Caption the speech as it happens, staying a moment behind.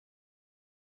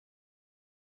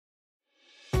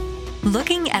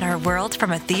Looking at our world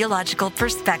from a theological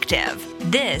perspective.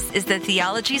 This is the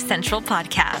Theology Central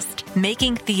Podcast,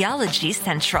 making theology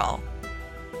central.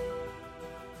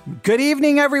 Good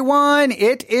evening, everyone.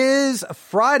 It is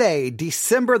Friday,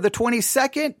 December the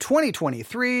 22nd,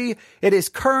 2023. It is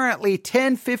currently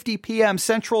 10:50 p.m.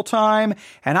 Central Time,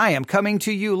 and I am coming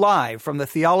to you live from the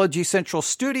Theology Central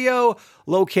studio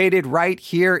located right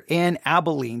here in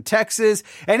Abilene, Texas.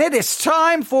 And it is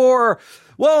time for,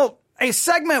 a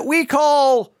segment we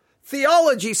call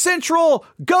Theology Central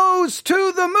Goes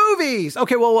to the Movies.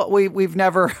 Okay, we've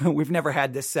never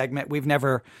had this segment. We've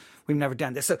never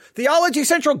done this. So Theology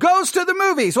Central Goes to the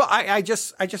Movies. Well, I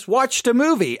just watched a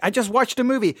movie.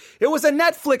 It was a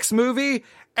Netflix movie,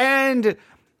 and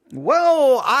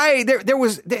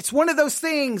it's one of those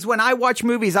things when I watch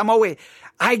movies,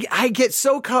 I get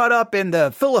so caught up in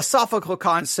the philosophical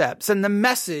concepts and the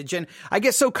message, and I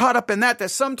get so caught up in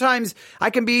that sometimes I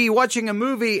can be watching a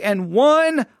movie and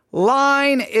one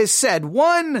line is said,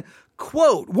 one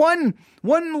quote, one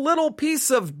little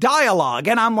piece of dialogue,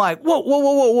 and I'm like,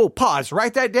 whoa, pause,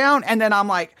 write that down, and then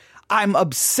I'm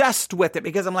obsessed with it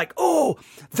because I'm like, oh,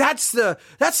 that's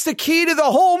the key to the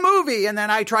whole movie. And then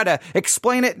I try to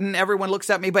explain it and everyone looks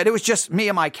at me, but it was just me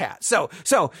and my cat. So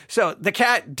the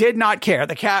cat did not care.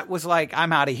 The cat was like,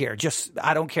 I'm out of here.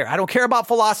 I don't care. I don't care about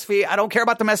philosophy. I don't care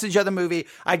about the message of the movie.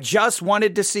 I just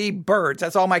wanted to see birds.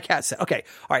 That's all my cat said. Okay.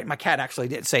 All right. My cat actually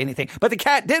didn't say anything, but the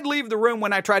cat did leave the room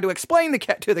when I tried to explain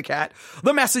to the cat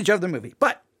the message of the movie.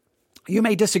 But you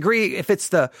may disagree if it's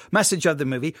the message of the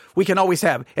movie. We can always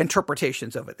have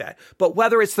interpretations of it. But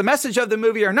whether it's the message of the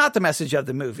movie or not the message of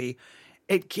the movie,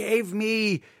 it gave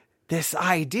me this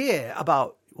idea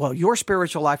about, your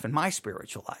spiritual life and my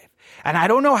spiritual life. And I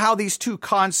don't know how these two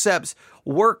concepts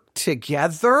work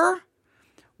together.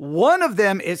 One of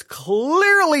them is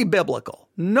clearly biblical.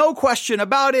 No question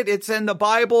about it. It's in the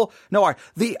Bible.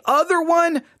 The other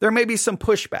one, there may be some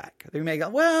pushback. They may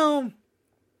go,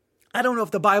 I don't know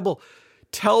if the Bible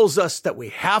tells us that we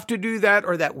have to do that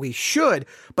or that we should,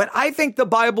 but I think the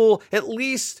Bible, at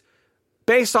least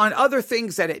based on other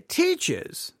things that it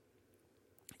teaches,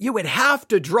 you would have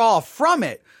to draw from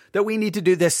it that we need to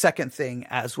do this second thing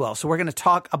as well. So we're going to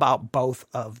talk about both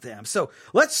of them. So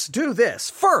let's do this.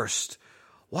 First,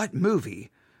 what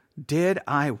movie did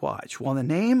I watch? Well, the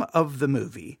name of the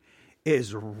movie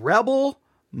is Rebel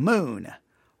Moon.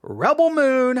 Rebel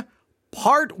Moon,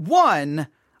 Part 1,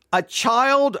 A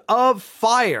Child of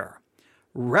Fire.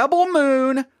 Rebel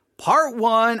Moon, Part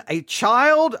 1, A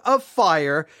Child of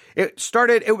Fire.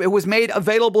 It was made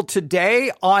available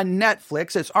today on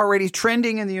Netflix. It's already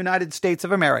trending in the United States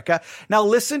of America. Now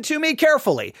listen to me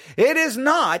carefully. It is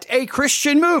not a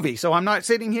Christian movie. So I'm not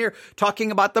sitting here talking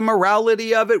about the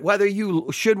morality of it, whether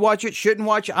you should watch it, shouldn't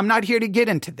watch it. I'm not here to get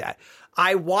into that.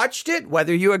 I watched it,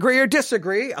 whether you agree or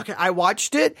disagree. Okay, I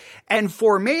watched it. And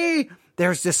for me,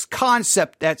 there's this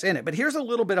concept that's in it, but here's a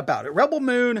little bit about it. Rebel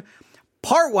Moon,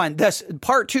 Part 1,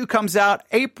 Part 2 comes out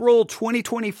April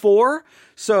 2024.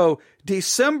 So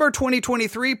December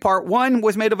 2023, Part 1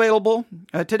 was made available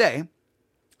today,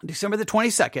 December the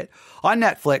 22nd on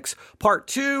Netflix. Part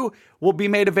 2 will be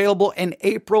made available in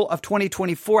April of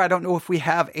 2024. I don't know if we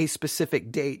have a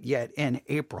specific date yet in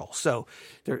April. So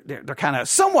they're kind of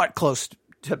somewhat close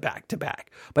to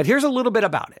back. But here's a little bit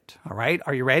about it. All right.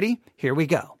 Are you ready? Here we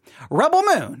go. Rebel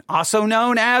Moon, also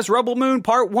known as Rebel Moon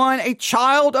Part 1, A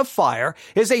Child of Fire,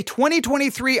 is a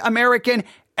 2023 American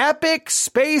epic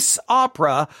space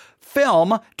opera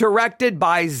film directed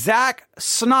by Zack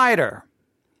Snyder.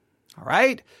 All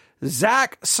right.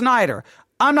 Zack Snyder.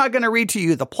 I'm not going to read to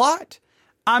you the plot.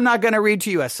 I'm not going to read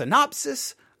to you a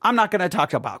synopsis. I'm not going to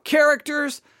talk about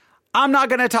characters. I'm not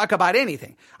going to talk about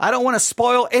anything. I don't want to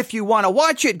spoil. If you want to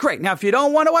watch it, great. Now, if you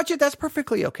don't want to watch it, that's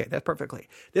perfectly okay.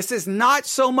 This is not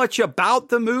so much about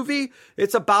the movie.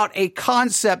 It's about a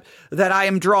concept that I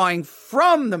am drawing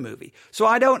from the movie. So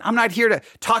I'm not here to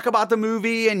talk about the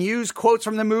movie and use quotes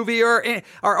from the movie or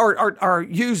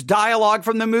use dialogue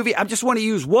from the movie. I just want to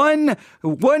use one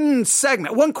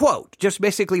segment, one quote, just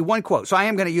basically one quote. So I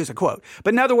am going to use a quote.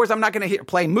 But in other words, I'm not going to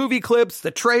play movie clips,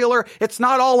 the trailer. It's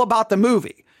not all about the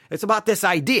movie. It's about this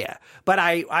idea, but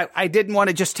I didn't want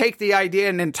to just take the idea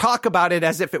and then talk about it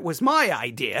as if it was my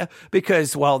idea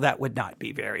because, that would not be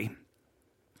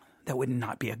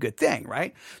a good thing,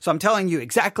 right? So I'm telling you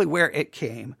exactly where it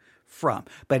came from.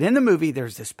 But in the movie,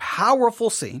 there's this powerful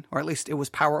scene, or at least it was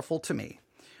powerful to me,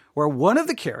 where one of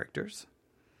the characters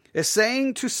is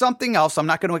saying to something else. I'm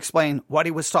not going to explain what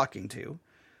he was talking to,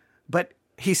 but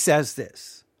he says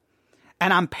this,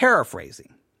 and I'm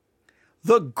paraphrasing.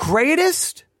 The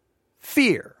greatest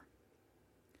fear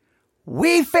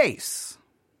we face,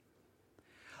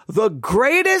 the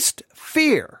greatest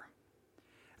fear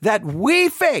that we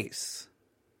face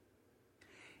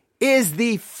is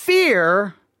the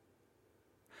fear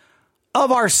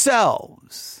of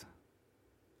ourselves.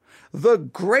 The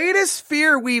greatest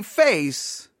fear we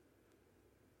face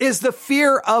is the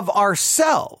fear of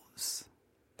ourselves.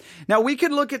 Now, we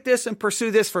could look at this and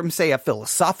pursue this from, say, a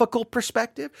philosophical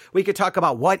perspective. We could talk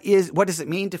about what does it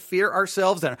mean to fear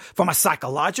ourselves, and from a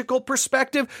psychological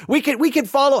perspective. We could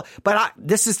follow, but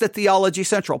this is the Theology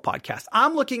Central podcast.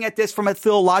 I'm looking at this from a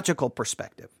theological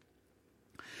perspective.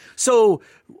 So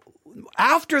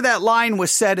after that line was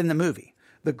said in the movie,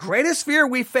 the greatest fear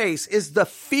we face is the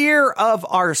fear of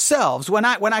ourselves. When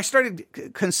I started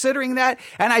considering that,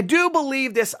 and I do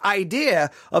believe this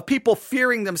idea of people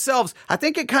fearing themselves, I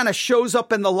think it kind of shows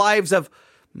up in the lives of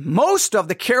most of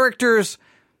the characters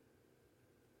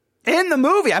in the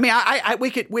movie. I mean,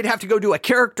 we'd have to go do a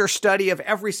character study of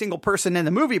every single person in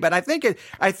the movie, but I think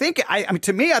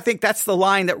to me, I think that's the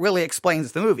line that really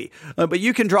explains the movie. But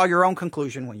you can draw your own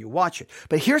conclusion when you watch it.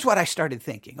 But here's what I started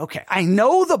thinking. Okay, I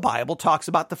know the Bible talks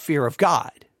about the fear of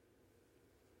God,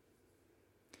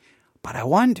 but I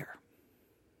wonder,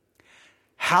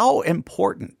 how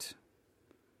important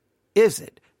is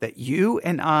it that you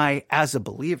and I, as a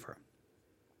believer,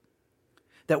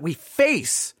 that we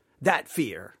face that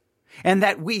fear, and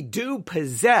that we do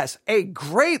possess a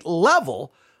great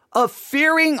level of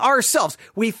fearing ourselves?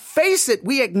 We face it,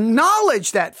 we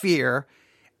acknowledge that fear,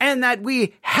 and that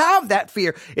we have that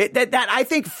fear. That I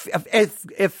think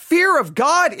if fear of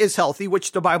God is healthy,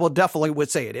 which the Bible definitely would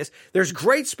say it is, there's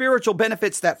great spiritual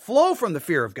benefits that flow from the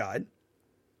fear of God.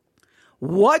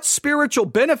 What spiritual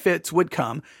benefits would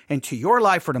come into your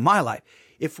life or to my life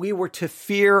if we were to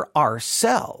fear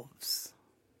ourselves?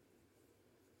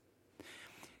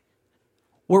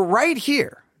 We're right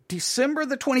here, December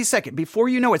the 22nd. Before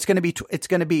you know it's going to be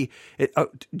December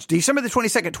the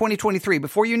 22nd, 2023.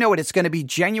 Before you know it, it's going to be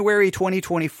January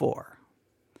 2024.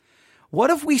 What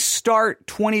if we start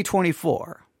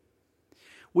 2024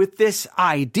 with this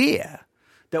idea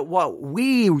that what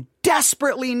we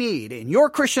desperately need in your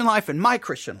Christian life and my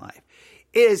Christian life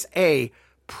is a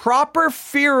proper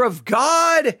fear of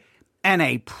God and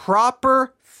a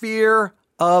proper fear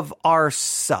of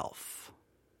ourself?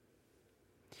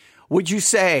 Would you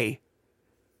say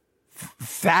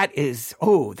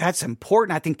that's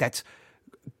important? I think that's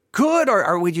good.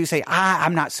 Or would you say,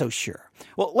 I'm not so sure?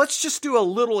 Well, let's just do a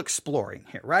little exploring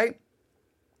here, right?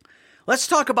 Let's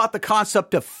talk about the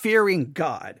concept of fearing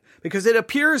God, because it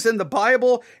appears in the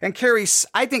Bible and carries,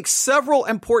 I think, several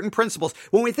important principles.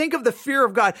 When we think of the fear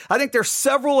of God, I think there's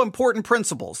several important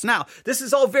principles. Now, this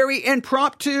is all very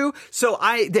impromptu, so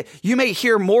you may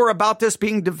hear more about this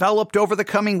being developed over the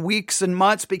coming weeks and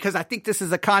months, because I think this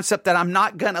is a concept that I'm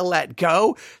not going to let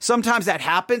go. Sometimes that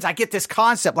happens. I get this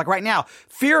concept, like right now,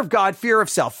 fear of God, fear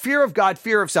of self, fear of God,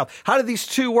 fear of self. How do these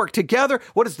two work together?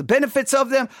 What is the benefits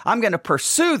of them? I'm going to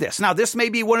pursue this. Now, this may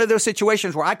be one of those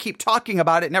situations where I keep talking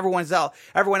about it and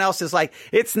everyone else is like,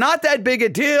 it's not that big a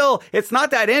deal. It's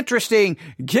not that interesting.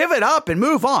 Give it up and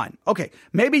move on. Okay,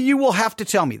 maybe you will have to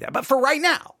tell me that. But for right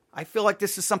now, I feel like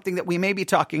this is something that we may be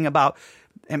talking about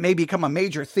and may become a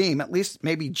major theme, at least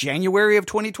maybe January of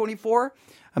 2024,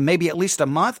 maybe at least a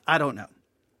month. I don't know.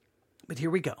 But here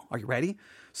we go. Are you ready?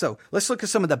 So let's look at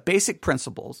some of the basic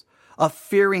principles of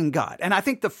fearing God. And I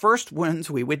think the first ones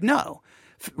we would know.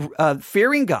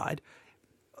 Fearing God,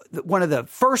 one of the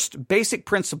first basic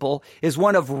principle is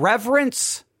one of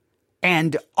reverence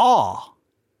and awe.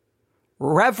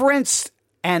 Reverence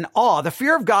and awe. The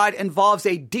fear of God involves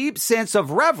a deep sense of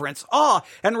reverence, awe,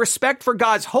 and respect for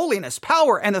God's holiness,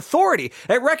 power, and authority.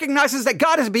 It recognizes that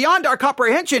God is beyond our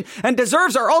comprehension and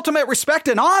deserves our ultimate respect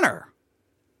and honor.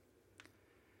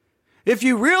 If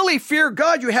you really fear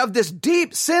God, you have this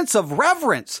deep sense of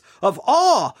reverence, of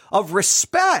awe, of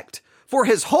respect for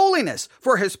his holiness,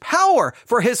 for his power,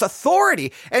 for his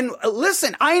authority. And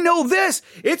listen, I know this,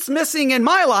 it's missing in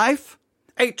my life.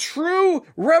 A true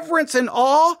reverence and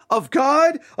awe of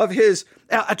God, of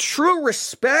a true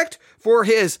respect for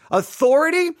his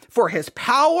authority, for his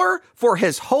power, for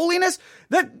his holiness.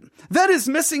 That is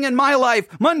missing in my life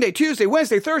Monday, Tuesday,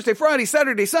 Wednesday, Thursday, Friday,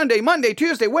 Saturday, Sunday, Monday,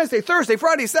 Tuesday, Wednesday, Thursday,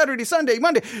 Friday, Saturday, Sunday,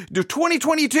 Monday,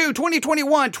 2022,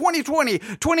 2021, 2020,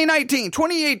 2019,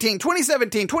 2018,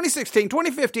 2017, 2016,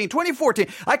 2015, 2014.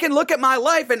 I can look at my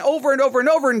life and over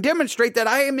and demonstrate that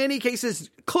I, in many cases,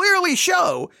 clearly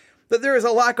show that there is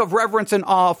a lack of reverence and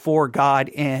awe for God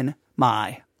in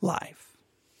my life.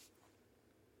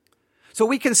 So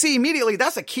we can see immediately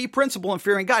that's a key principle in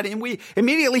fearing God, and we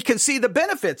immediately can see the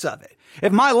benefits of it.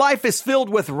 If my life is filled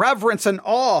with reverence and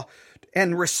awe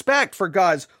and respect for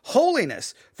God's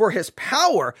holiness, for his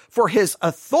power, for his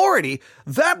authority,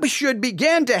 that should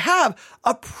begin to have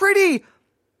a pretty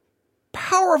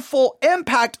powerful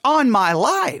impact on my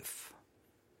life.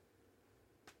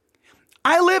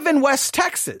 I live in West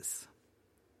Texas.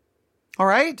 All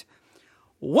right.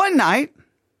 One night,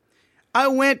 I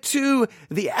went to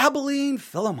the Abilene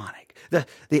Philharmonic,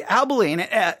 the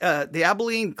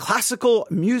Abilene classical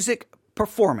music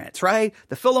performance, right?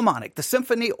 The Philharmonic, the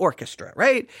symphony orchestra,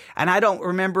 right? And I don't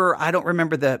remember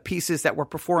the pieces that were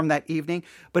performed that evening,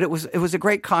 but it was a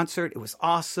great concert. It was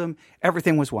awesome.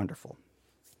 Everything was wonderful.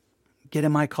 Get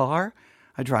in my car,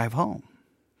 I drive home.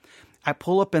 I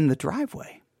pull up in the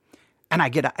driveway, and I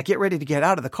get ready to get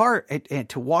out of the car and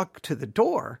to walk to the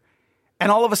door,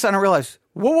 and all of a sudden I realize,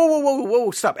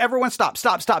 whoa, stop! Everyone, stop!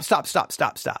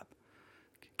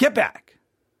 Get back!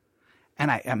 And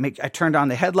I turned on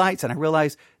the headlights, and I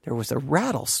realized there was a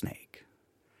rattlesnake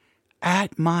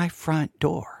at my front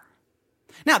door.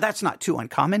 Now that's not too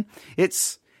uncommon.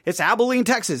 It's Abilene,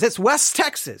 Texas. It's West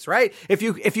Texas, right? If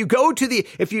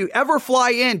you ever fly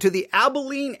into the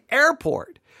Abilene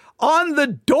airport, on the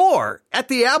door at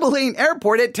the Abilene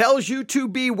airport, it tells you to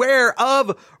beware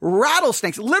of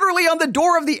rattlesnakes. Literally on the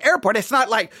door of the airport. It's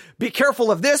not like, be careful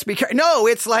of this. No,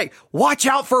 it's like, watch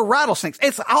out for rattlesnakes.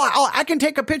 I can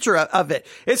take a picture of it.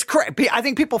 It's crazy. I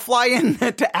think people fly in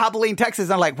to Abilene, Texas,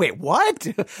 and are like, wait, what?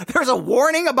 There's a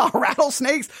warning about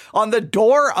rattlesnakes on the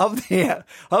door of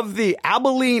the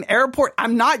Abilene airport.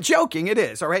 I'm not joking. It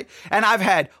is. All right. And I've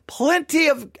had plenty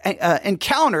of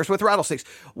encounters with rattlesnakes.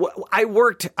 I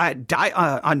worked on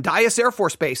Dyess Air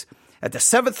Force Base at the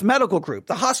 7th Medical Group,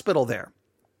 the hospital there.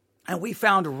 And we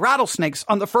found rattlesnakes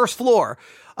on the first floor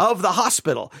of the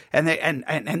hospital. And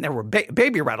there were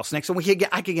baby rattlesnakes. And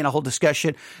I could get a whole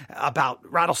discussion about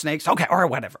rattlesnakes. Okay, or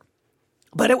whatever.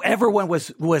 But everyone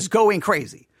was going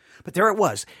crazy. But there it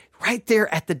was, right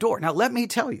there at the door. Now, let me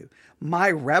tell you,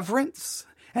 my reverence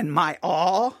and my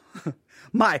awe,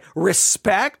 my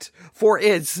respect for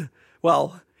its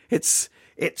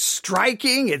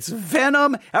striking, its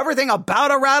venom, everything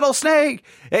about a rattlesnake,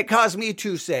 it caused me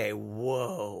to say,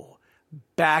 whoa,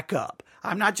 back up.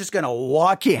 I'm not just going to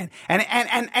walk in.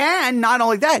 And not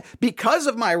only that, because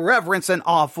of my reverence and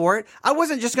awe for it, I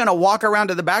wasn't just going to walk around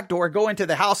to the back door, go into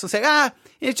the house and say,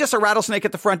 it's just a rattlesnake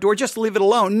at the front door. Just leave it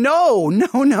alone. No.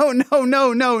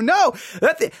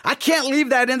 I can't leave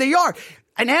that in the yard.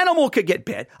 An animal could get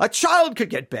bit. A child could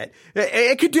get bit.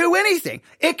 It could do anything.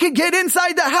 It could get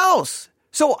inside the house.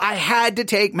 So I had to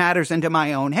take matters into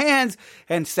my own hands.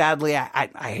 And sadly,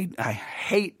 I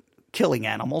hate killing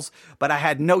animals, but I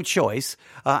had no choice.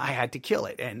 I had to kill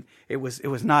it. And it was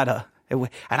not and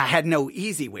I had no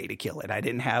easy way to kill it.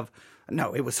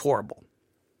 It was horrible.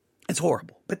 It's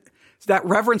horrible. But that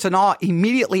reverence and awe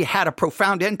immediately had a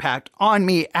profound impact on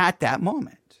me at that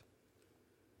moment.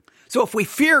 So if we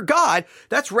fear God,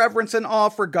 that's reverence and awe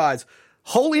for God's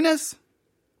holiness.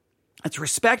 It's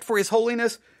respect for his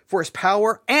holiness, for his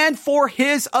power, and for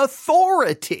his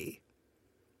authority.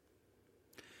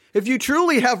 If you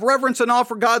truly have reverence and awe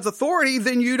for God's authority,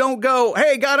 then you don't go,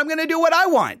 hey, God, I'm going to do what I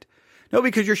want. No,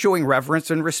 because you're showing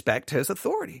reverence and respect to his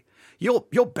authority. You'll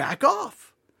back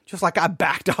off, just like I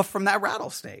backed off from that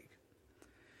rattlesnake.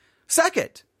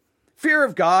 Second, fear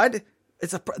of God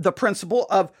is the principle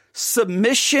of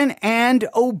submission and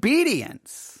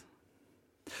obedience.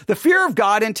 The fear of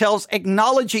God entails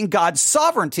acknowledging God's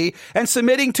sovereignty and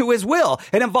submitting to his will.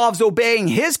 It involves obeying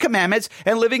his commandments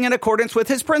and living in accordance with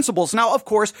his principles. Now, of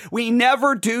course, we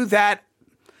never do that.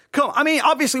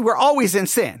 Obviously, we're always in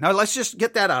sin. Now, let's just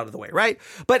get that out of the way, right?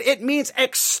 But it means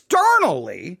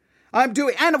externally,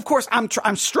 and of course,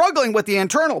 I'm struggling with the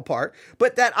internal part,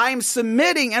 but that I'm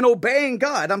submitting and obeying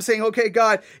God. I'm saying, okay,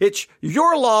 God, it's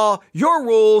your law, your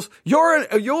rules,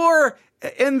 you're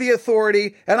in the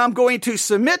authority, and I'm going to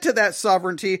submit to that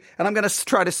sovereignty, and I'm going to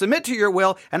try to submit to your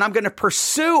will, and I'm going to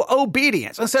pursue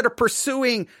obedience. Instead of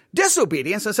pursuing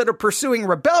disobedience, instead of pursuing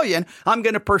rebellion, I'm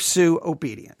going to pursue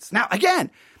obedience. Now,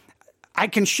 again, I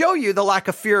can show you the lack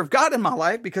of fear of God in my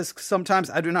life because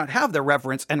sometimes I do not have the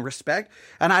reverence and respect,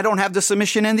 and I don't have the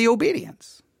submission and the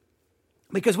obedience.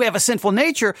 Because we have a sinful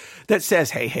nature that says,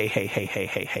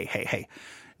 hey,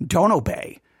 don't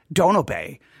obey.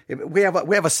 We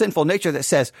have a sinful nature that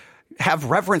says, have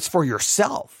reverence for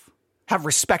yourself, have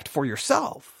respect for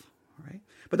yourself. Right?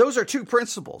 But those are two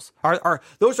principles.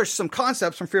 Those are some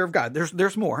concepts from fear of God.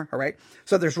 There's more. All right.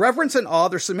 So there's reverence and awe.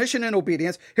 There's submission and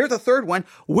obedience. Here's the third one: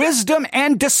 wisdom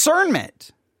and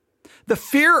discernment. The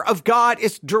fear of God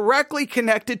is directly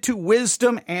connected to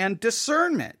wisdom and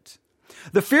discernment.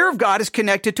 The fear of God is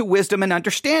connected to wisdom and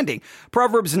understanding.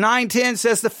 Proverbs 9:10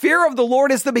 says, the fear of the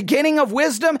Lord is the beginning of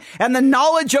wisdom, and the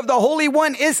knowledge of the Holy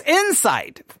One is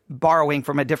insight, borrowing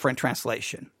from a different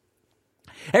translation.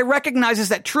 It recognizes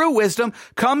that true wisdom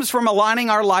comes from aligning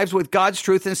our lives with God's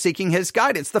truth and seeking his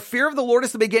guidance. The fear of the Lord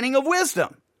is the beginning of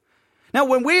wisdom. Now,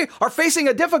 when we are facing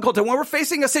a difficulty, when we're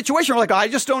facing a situation, we're like, I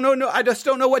just don't know. I just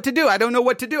don't know what to do. I don't know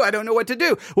what to do. I don't know what to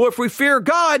do. Well, if we fear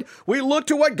God, we look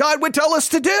to what God would tell us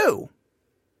to do.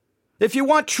 If you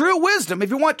want true wisdom, if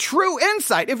you want true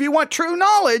insight, if you want true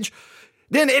knowledge,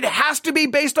 then it has to be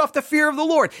based off the fear of the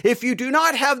Lord. If you do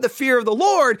not have the fear of the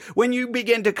Lord, when you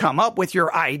begin to come up with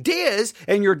your ideas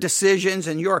and your decisions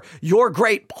and your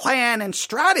great plan and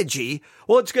strategy,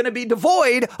 well, it's going to be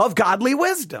devoid of godly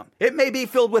wisdom. It may be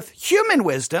filled with human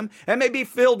wisdom. It may be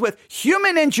filled with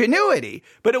human ingenuity,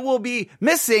 but it will be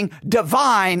missing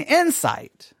divine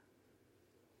insight.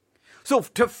 So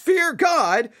to fear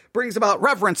God brings about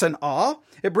reverence and awe.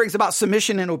 It brings about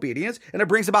submission and obedience, and it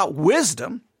brings about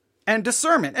wisdom and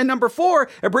discernment. And number 4,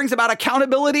 it brings about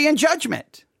accountability and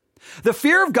judgment. The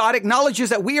fear of God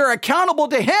acknowledges that we are accountable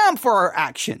to him for our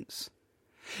actions.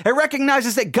 It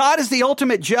recognizes that God is the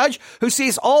ultimate judge who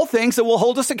sees all things and will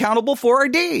hold us accountable for our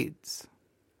deeds.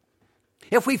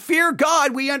 If we fear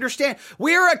God, we understand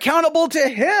we are accountable to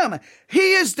him.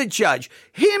 He is the judge.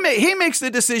 He makes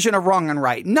the decision of wrong and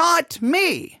right, not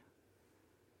me.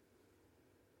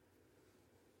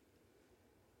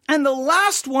 And the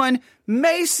last one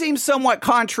may seem somewhat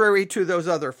contrary to those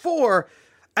other 4.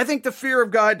 I think the fear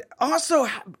of God also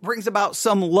brings about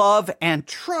some love and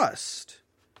trust.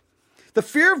 The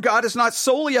fear of God is not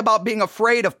solely about being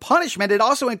afraid of punishment. It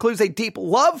also includes a deep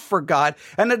love for God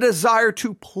and a desire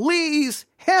to please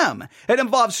him. It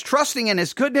involves trusting in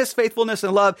his goodness, faithfulness,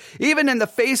 and love, even in the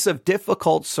face of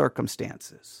difficult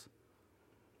circumstances.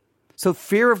 So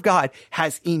fear of God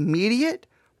has immediate,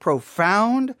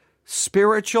 profound,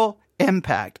 spiritual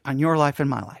impact on your life and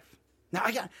my life. Now,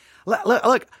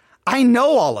 look, I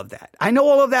know all of that. I know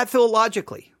all of that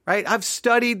theologically, right? I've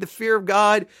studied the fear of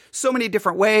God so many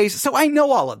different ways. So I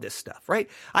know all of this stuff, right?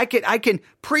 I can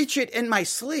preach it in my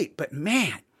sleep, but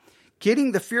man,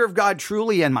 getting the fear of God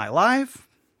truly in my life,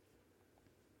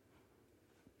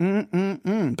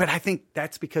 But I think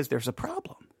that's because there's a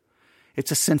problem.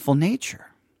 It's a sinful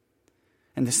nature.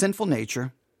 And the sinful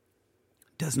nature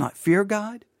does not fear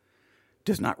God,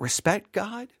 does not respect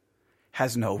God,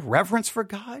 has no reverence for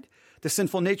God. The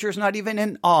sinful nature is not even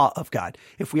in awe of God.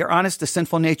 If we are honest, the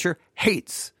sinful nature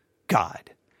hates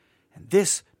God. And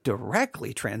this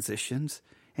directly transitions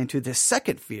into this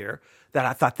second fear that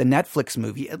I thought the Netflix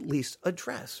movie at least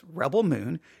addressed. Rebel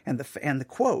Moon and the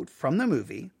quote from the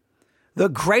movie, "The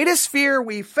greatest fear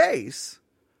we face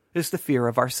is the fear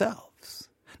of ourselves."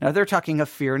 Now, they're talking of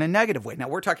fear in a negative way. Now,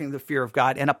 we're talking the fear of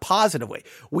God in a positive way.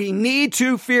 We need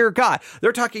to fear God.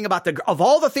 They're talking about of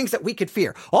all the things that we could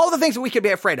fear, all the things that we could be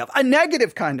afraid of, a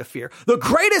negative kind of fear. The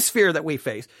greatest fear that we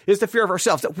face is the fear of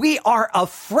ourselves, that we are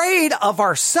afraid of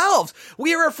ourselves.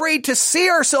 We are afraid to see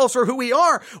ourselves for who we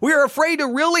are. We are afraid to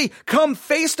really come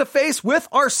face to face with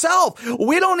ourselves.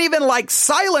 We don't even like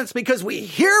silence because we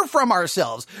hear from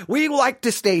ourselves. We like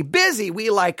to stay busy.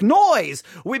 We like noise.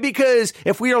 Because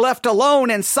if we are left alone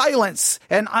in silence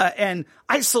and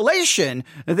isolation,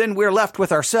 then we're left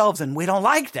with ourselves, and we don't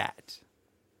like that.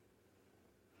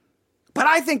 But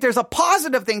I think there's a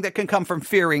positive thing that can come from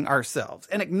fearing ourselves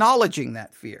and acknowledging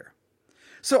that fear.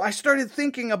 So I started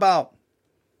thinking about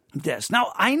this.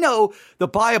 Now, I know the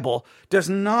Bible does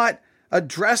not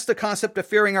address the concept of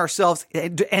fearing ourselves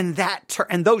in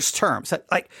those terms,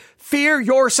 like fear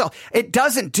yourself. It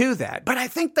doesn't do that. But I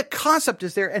think the concept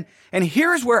is there. And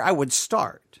here's where I would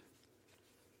start.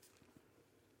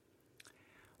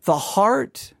 The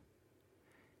heart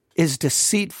is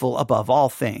deceitful above all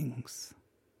things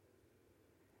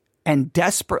and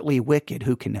desperately wicked.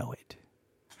 Who can know it?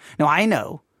 Now, I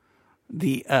know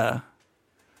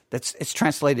it's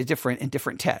translated different in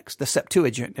different texts. The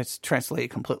Septuagint, it's translated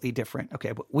completely different.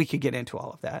 Okay, but we could get into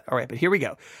all of that. All right, but here we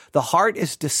go. The heart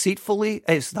is deceitful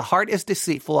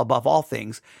above all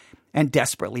things and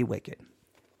desperately wicked.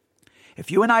 If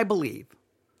you and I believe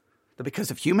that because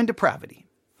of human depravity,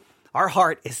 our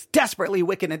heart is desperately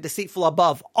wicked and deceitful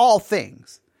above all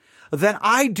things, then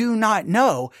I do not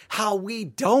know how we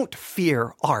don't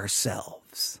fear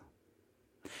ourselves.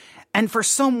 And for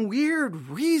some weird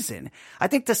reason, I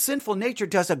think the sinful nature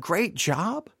does a great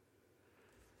job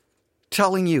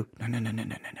telling you, no.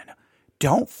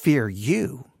 Don't fear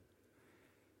you.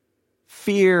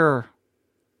 Fear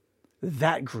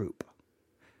that group.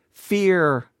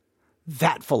 Fear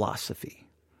that philosophy.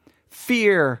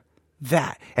 Fear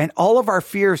that. And all of our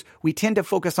fears, we tend to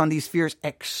focus on these fears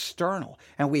external,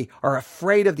 and we are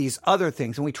afraid of these other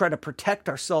things, and we try to protect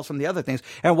ourselves from the other things.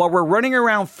 And while we're running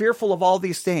around fearful of all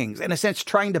these things, in a sense,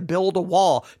 trying to build a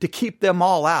wall to keep them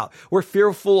all out, we're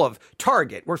fearful of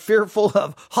Target, we're fearful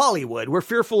of Hollywood, we're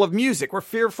fearful of music, we're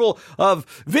fearful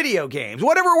of video games,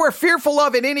 whatever we're fearful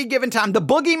of at any given time, the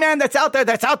boogeyman that's out there,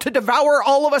 that's out to devour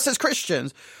all of us as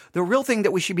Christians. The real thing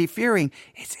that we should be fearing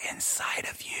is inside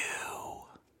of you.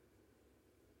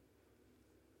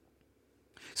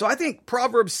 So I think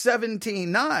Proverbs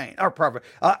 17:9,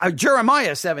 or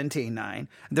Jeremiah 17:9,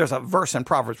 there's a verse in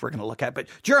Proverbs we're going to look at, but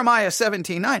Jeremiah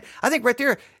 17:9, I think right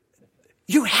there,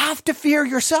 you have to fear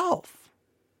yourself.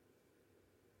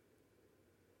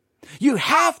 You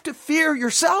have to fear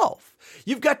yourself.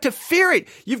 You've got to fear it.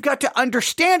 You've got to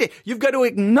understand it. You've got to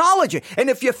acknowledge it. And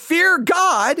if you fear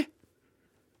God,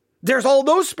 there's all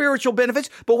those spiritual benefits,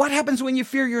 but what happens when you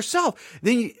fear yourself?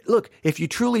 Then look, if you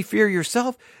truly fear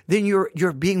yourself, then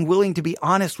you're being willing to be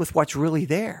honest with what's really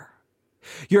there.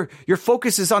 Your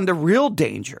focus is on the real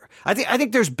danger. I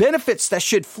think there's benefits that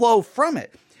should flow from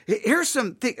it. Here's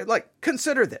some things,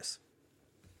 consider this.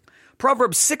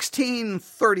 Proverbs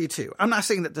 16:32. I'm not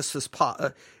saying that this is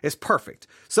perfect.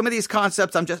 Some of these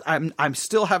concepts I'm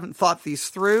still haven't thought these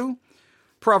through.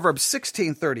 Proverbs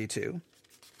 16:32.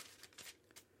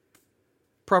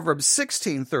 Proverbs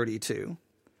 16:32,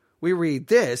 we read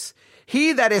this: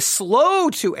 he that is slow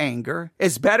to anger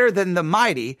is better than the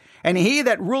mighty, and he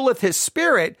that ruleth his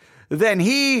spirit than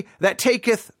he that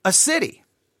taketh a city.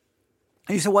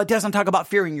 And you say, well, it doesn't talk about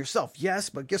fearing yourself. Yes,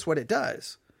 but guess what it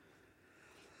does?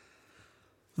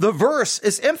 The verse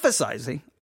is emphasizing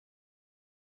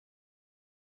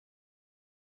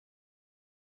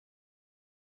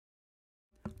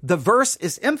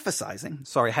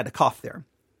sorry, I had to cough there,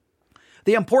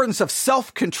 the importance of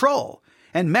self-control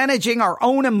and managing our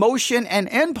own emotion and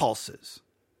impulses.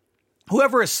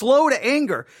 Whoever is slow to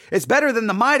anger is better than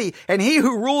the mighty, and he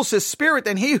who rules his spirit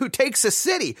than he who takes a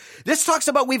city. This talks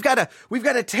about we've got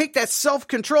to take that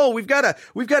self-control. We've got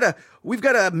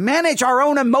to manage our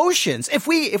own emotions. If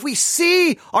we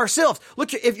see ourselves,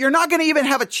 look, if you're not going to even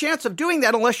have a chance of doing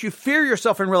that unless you fear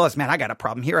yourself and realize, man, I got a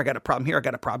problem here, I got a problem here, I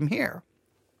got a problem here.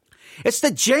 It's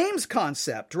the James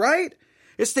concept, right?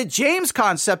 It's the James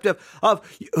concept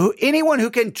of anyone who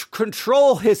can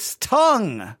control his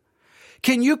tongue.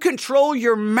 Can you control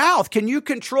your mouth? Can you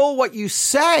control what you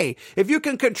say? If you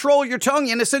can control your tongue,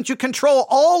 in a sense, you control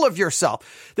all of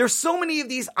yourself. There's so many of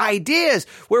these ideas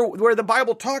where the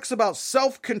Bible talks about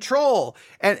self-control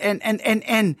and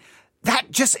that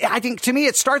just, I think to me,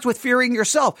 it starts with fearing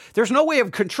yourself. There's no way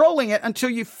of controlling it until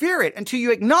you fear it, until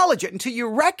you acknowledge it, until you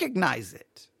recognize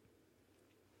it.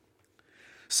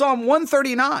 Psalm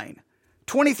 139,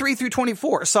 23 through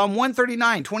 24. Psalm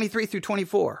 139, 23 through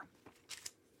 24.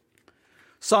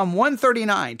 Psalm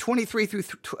 139, 23 through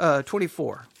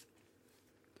 24.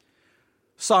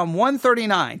 Psalm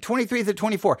 139, 23 through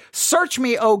 24. Search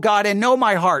me, O God, and know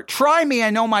my heart. Try me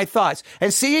and know my thoughts,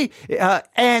 and see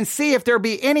if there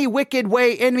be any wicked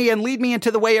way in me, and lead me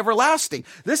into the way everlasting.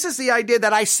 This is the idea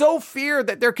that I so fear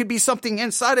that there could be something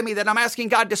inside of me that I'm asking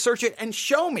God to search it and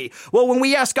show me. Well, when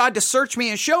we ask God to search me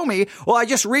and show me, well, I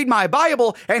just read my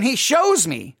Bible and he shows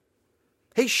me.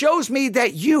 He shows me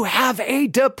that you have a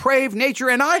depraved nature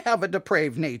and I have a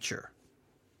depraved nature.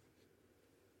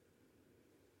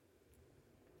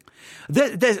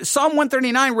 The Psalm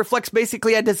 139 reflects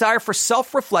basically a desire for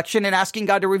self-reflection and asking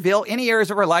God to reveal any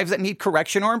areas of our lives that need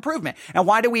correction or improvement. And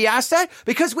why do we ask that?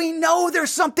 Because we know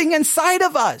there's something inside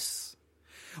of us.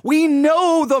 We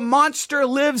know the monster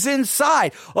lives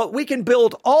inside. Well, we can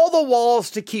build all the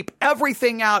walls to keep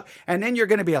everything out, and then you're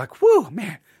going to be like, whew,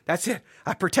 man, that's it.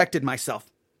 I protected myself.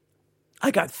 I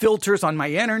got filters on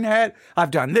my internet. I've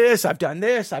done this, I've done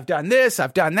this, I've done this,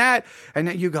 I've done that. And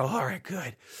then you go, all right,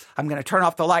 good. I'm going to turn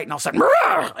off the light, and all of a sudden,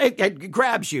 it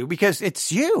grabs you because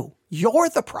it's you. You're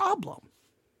the problem.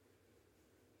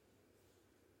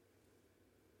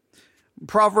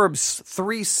 Proverbs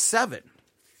 3:7.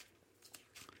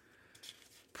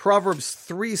 Proverbs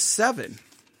 3:7.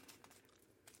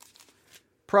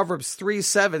 Proverbs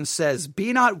 3:7 says,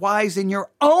 be not wise in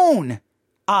your own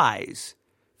eyes.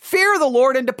 Fear the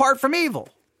Lord and depart from evil.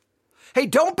 Hey,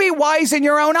 don't be wise in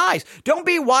your own eyes. Don't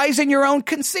be wise in your own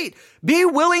conceit. Be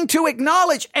willing to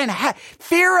acknowledge and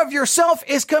fear of yourself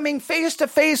is coming face to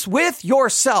face with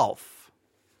yourself.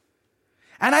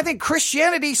 And I think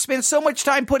Christianity spends so much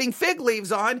time putting fig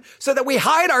leaves on so that we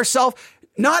hide ourselves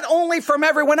not only from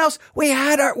everyone else, we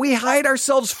hide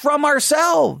ourselves from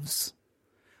ourselves.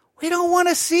 We don't want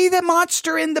to see the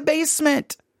monster in the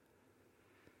basement.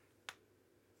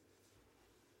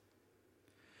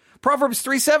 Proverbs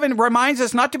 3:7 reminds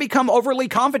us not to become overly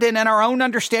confident in our own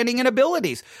understanding and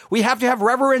abilities. We have to have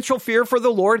reverential fear for the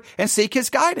Lord and seek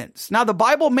his guidance. Now, the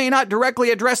Bible may not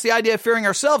directly address the idea of fearing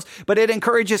ourselves, but it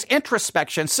encourages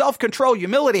introspection, self-control,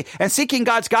 humility, and seeking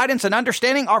God's guidance and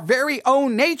understanding our very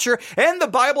own nature. And the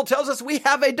Bible tells us we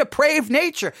have a depraved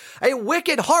nature, a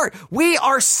wicked heart. We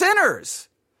are sinners.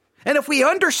 And if we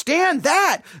understand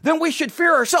that, then we should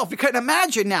fear ourselves. You can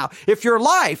imagine now, if your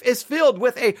life is filled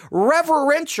with a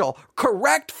reverential,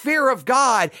 correct fear of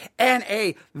God and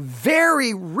a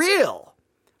very real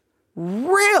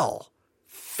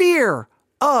fear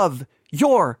of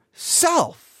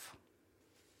yourself.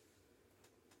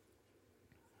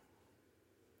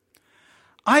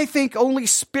 I think only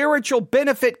spiritual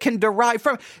benefit can derive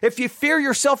from. If you fear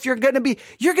yourself, you're going to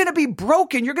be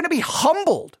broken. You're going to be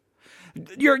humbled.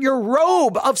 Your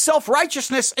robe of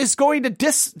self-righteousness is going to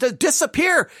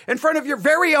disappear in front of your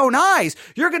very own eyes.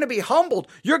 You're going to be humbled.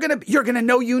 You're going to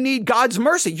know you need God's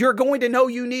mercy. You're going to know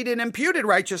you need an imputed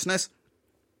righteousness.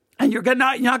 And you're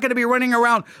not going to be running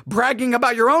around bragging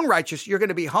about your own righteousness. You're going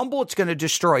to be humble. It's going to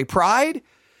destroy pride.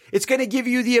 It's going to give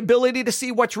you the ability to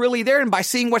see what's really there. And by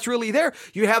seeing what's really there,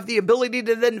 you have the ability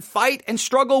to then fight and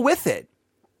struggle with it.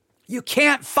 You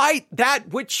can't fight that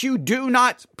which you do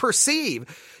not perceive.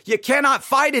 You cannot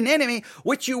fight an enemy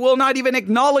which you will not even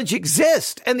acknowledge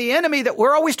exist. And the enemy that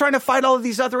we're always trying to fight all of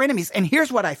these other enemies. And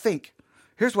here's what I think.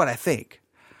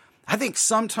 I think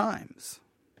sometimes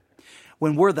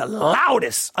when we're the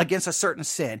loudest against a certain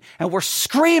sin and we're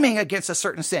screaming against a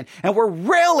certain sin and we're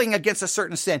railing against a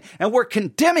certain sin and we're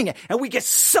condemning it and we get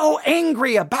so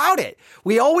angry about it,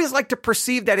 we always like to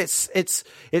perceive that it's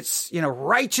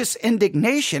righteous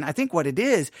indignation. I think what it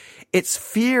is, it's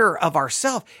fear of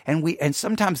ourselves. And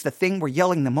sometimes the thing we're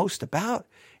yelling the most about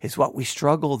is what we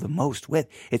struggle the most with.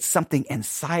 It's something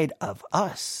inside of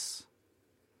us.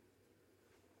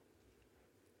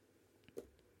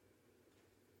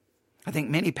 I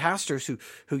think many pastors who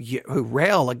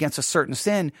rail against a certain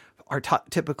sin are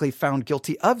typically found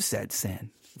guilty of said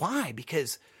sin. Why?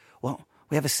 Because,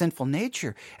 we have a sinful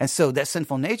nature. And so that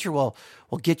sinful nature will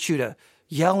get you to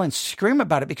yell and scream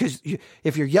about it, because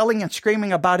if you're yelling and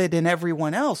screaming about it in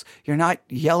everyone else, you're not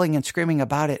yelling and screaming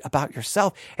about it about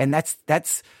yourself. And that's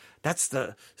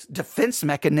the defense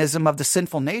mechanism of the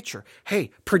sinful nature.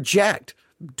 Hey, project.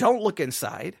 Don't look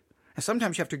inside. And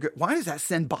sometimes you have to go, why does that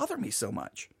sin bother me so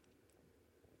much?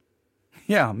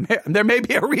 Yeah, there may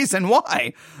be a reason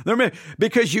why.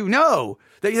 Because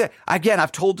again,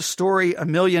 I've told the story a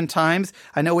million times.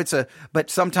 I know but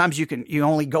sometimes you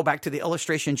only go back to the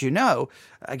illustrations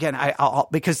Again,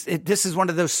 this is one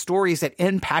of those stories that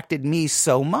impacted me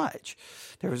so much.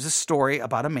 There was a story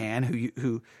about a man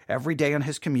who every day on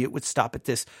his commute would stop at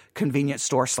this convenience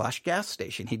store / gas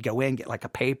station. He'd go in, get like a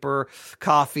paper,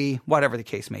 coffee, whatever the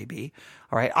case may be.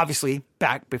 All right. Obviously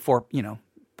back before,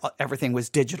 everything was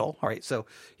digital. All right. So,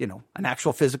 an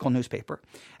actual physical newspaper.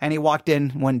 And he walked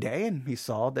in one day and he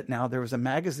saw that now there was a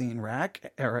magazine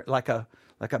rack, or like a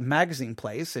magazine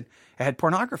place, and it had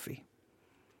pornography.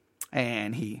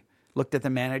 And he looked at the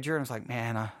manager and was like,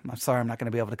 man, I'm sorry, I'm not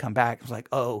going to be able to come back. I was like,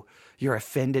 oh, you're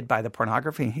offended by the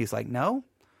pornography? And he's like, no,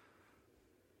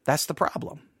 that's the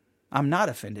problem. I'm not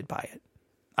offended by it.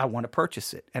 I want to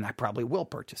purchase it, and I probably will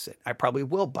purchase it. I probably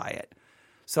will buy it.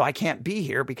 So I can't be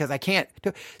here because I can't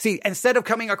see, instead of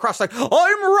coming across like,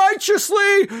 I'm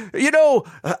righteously,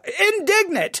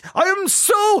 indignant.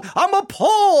 I'm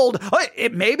appalled.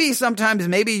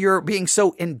 Maybe you're being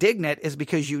so indignant is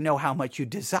because you know how much you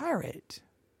desire it.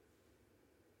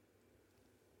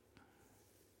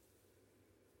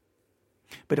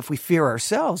 But if we fear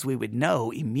ourselves, we would know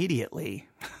immediately,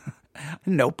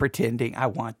 no pretending. I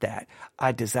want that.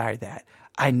 I desire that.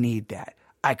 I need that.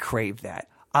 I crave that.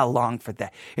 I long for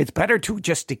that. It's better to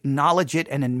just acknowledge it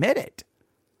and admit it,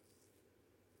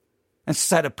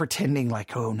 instead of pretending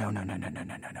like, oh, no.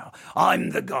 I'm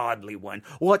the godly one.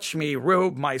 Watch me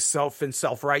robe myself in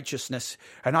self-righteousness,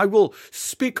 and I will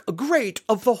speak great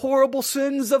of the horrible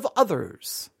sins of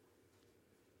others.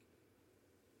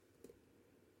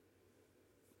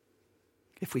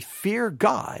 If we fear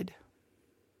God,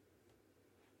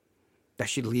 that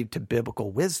should lead to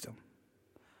biblical wisdom.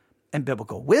 And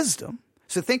biblical wisdom,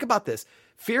 so think about this,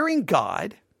 fearing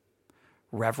God,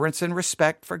 reverence and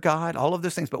respect for God, all of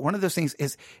those things. But one of those things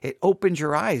is it opens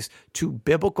your eyes to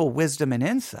biblical wisdom and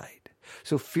insight.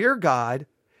 So fear God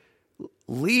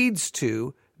leads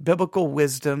to biblical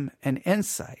wisdom and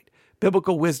insight.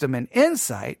 Biblical wisdom and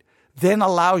insight then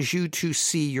allows you to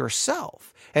see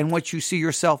yourself. And once you see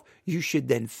yourself, you should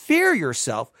then fear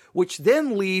yourself, which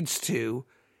then leads to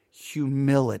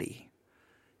humility.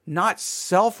 Not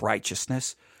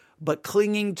self-righteousness, but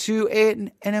clinging to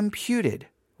an imputed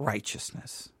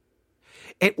righteousness.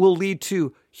 It will lead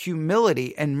to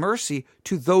humility and mercy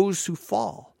to those who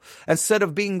fall. Instead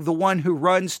of being the one who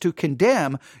runs to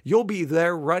condemn, you'll be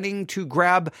there running to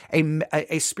grab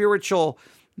a spiritual,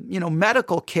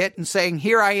 medical kit and saying,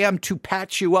 here I am to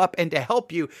patch you up and to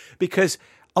help you, because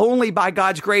only by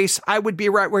God's grace, I would be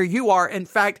right where you are. In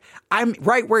fact, I'm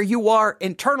right where you are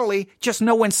internally. Just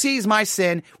no one sees my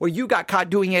sin. Where you got caught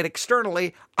doing it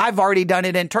externally, I've already done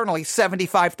it internally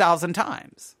 75,000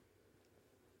 times.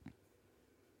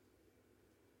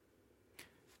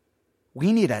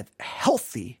 We need a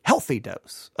healthy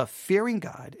dose of fearing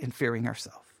God and fearing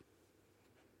ourselves.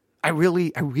 I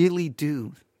really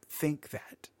do think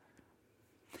that.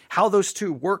 How those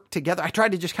two work together, I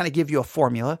tried to just kind of give you a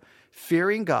formula.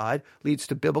 Fearing God leads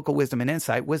to biblical wisdom and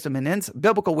insight.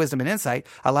 Biblical wisdom and insight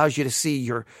allows you to see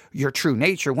your true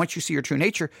nature. Once you see your true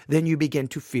nature, then you begin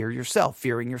to fear yourself.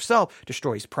 Fearing yourself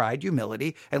destroys pride,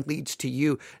 humility, and leads to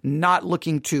you not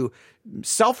looking to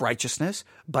self-righteousness,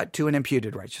 but to an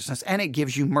imputed righteousness. And it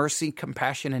gives you mercy,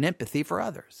 compassion, and empathy for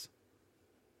others.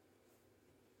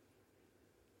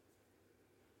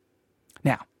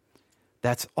 Now,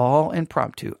 that's all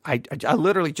impromptu. I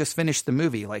literally just finished the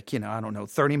movie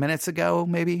 30 minutes ago,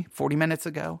 maybe 40 minutes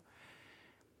ago.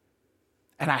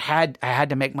 And I had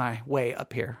to make my way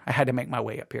up here. I had to make my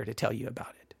way up here to tell you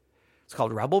about it. It's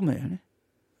called Rebel Moon,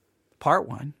 Part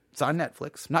 1. It's on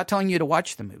Netflix. I'm not telling you to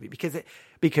watch the movie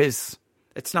because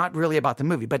it's not really about the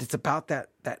movie, but it's about that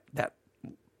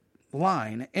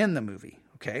line in the movie,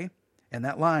 okay? And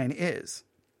that line is,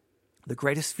 the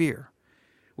greatest fear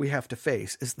we have to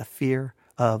face is the fear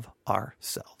of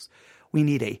ourselves. We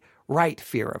need a right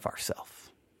fear of ourselves.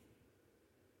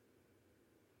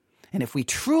 And if we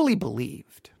truly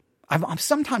believed, I'm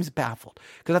sometimes baffled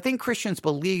because I think Christians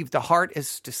believe the heart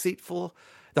is deceitful,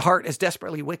 the heart is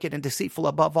desperately wicked and deceitful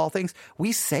above all things.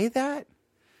 We say that,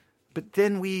 but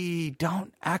then we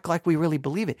don't act like we really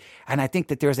believe it. And I think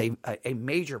that there's a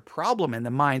major problem in the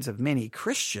minds of many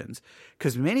Christians,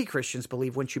 because many Christians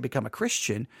believe once you become a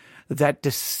Christian, that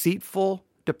deceitful,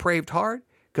 depraved heart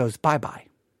goes bye-bye.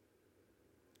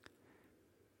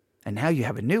 And now you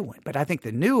have a new one. But I think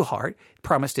the new heart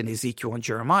promised in Ezekiel and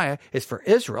Jeremiah is for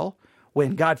Israel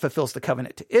when God fulfills the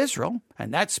covenant to Israel.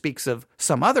 And that speaks of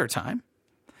some other time.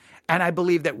 And I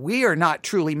believe that we are not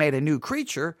truly made a new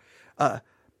creature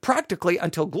practically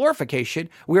until glorification.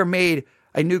 We're made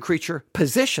a new creature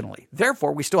positionally.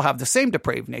 Therefore, we still have the same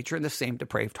depraved nature and the same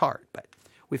depraved heart. But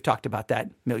we've talked about that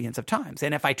millions of times.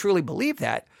 And if I truly believe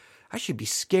that, I should be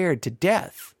scared to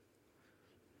death.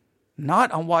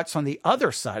 Not on what's on the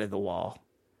other side of the wall,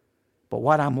 but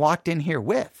what I'm locked in here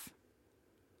with,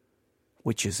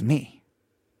 which is me.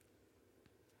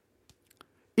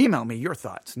 Email me your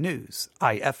thoughts,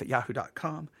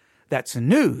 newsif@yahoo.com. That's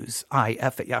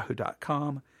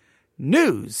newsif@yahoo.com.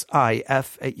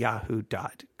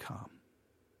 newsif@yahoo.com.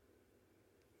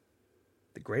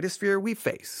 The greatest fear we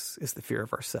face is the fear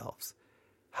of ourselves.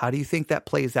 How do you think that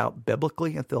plays out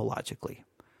biblically and theologically?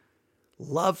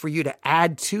 Love for you to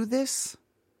add to this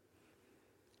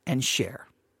and share.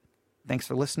 Thanks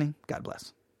for listening. God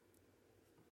bless.